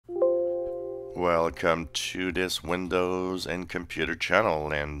Welcome to this Windows and Computer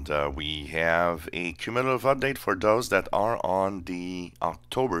channel, and we have a cumulative update for those that are on the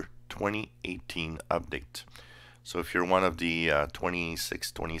October 2018 update. So if you're one of the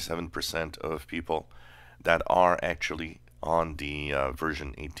 26-27% of people that are actually on the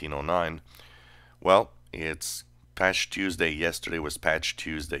version 1809, well, it's Patch Tuesday. Yesterday was Patch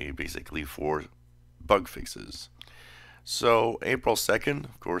Tuesday, basically for bug fixes. So April 2nd,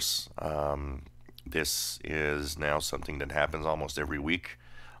 of course, this is now something that happens almost every week.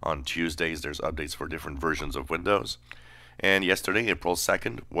 On Tuesdays, there's updates for different versions of Windows. And yesterday, April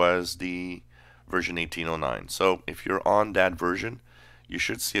 2nd, was the version 1809. So if you're on that version, you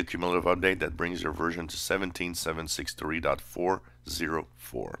should see a cumulative update that brings your version to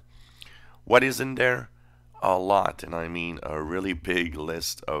 17.763.404. What is in there? A lot, and I mean a really big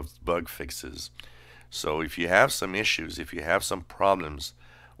list of bug fixes. So if you have some issues, if you have some problems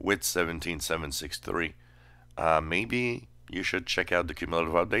with 17.763, maybe you should check out the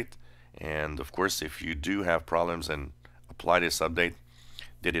cumulative update. And of course, if you do have problems and apply this update,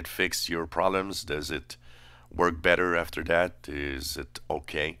 did it fix your problems? Does it work better after that? Is it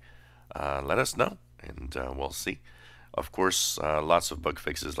okay? Let us know, and we'll see. Of course, lots of bug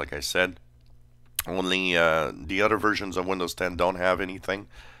fixes, like I said. Only the other versions of Windows 10 don't have anything.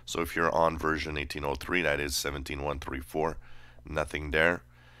 So if you're on version 1803, that is 17.134, nothing there.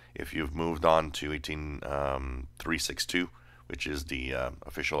 If you've moved on to 18.362, which is the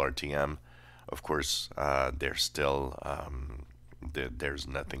official RTM, of course, there's still there's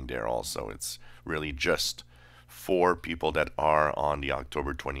nothing there. Also, it's really just for people that are on the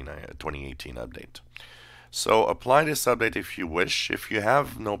October 2018 update. So apply this update if you wish. If you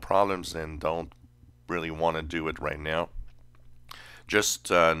have no problems and don't really want to do it right now, just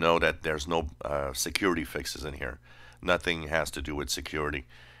know that there's no security fixes in here. Nothing has to do with security.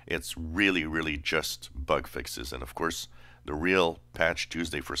 It's really just bug fixes. And of course, the real Patch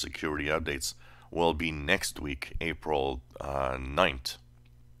Tuesday for security updates will be next week, April 9th.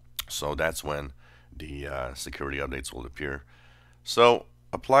 So that's when the security updates will appear. So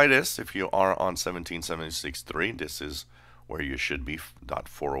apply this if you are on 17.763. This is where you should be,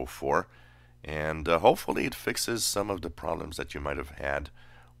 .404. And hopefully it fixes some of the problems that you might have had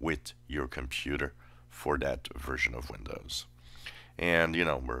with your computer for that version of Windows. And you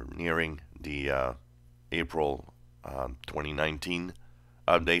know, we're nearing the April 2019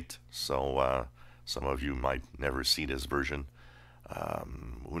 update, so some of you might never see this version.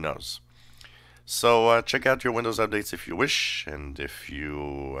 Who knows? So check out your Windows updates if you wish, and if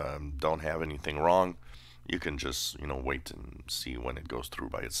you don't have anything wrong, you can just wait and see when it goes through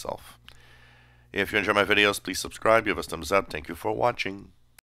by itself. If you enjoy my videos, please subscribe, give us thumbs up. Thank you for watching.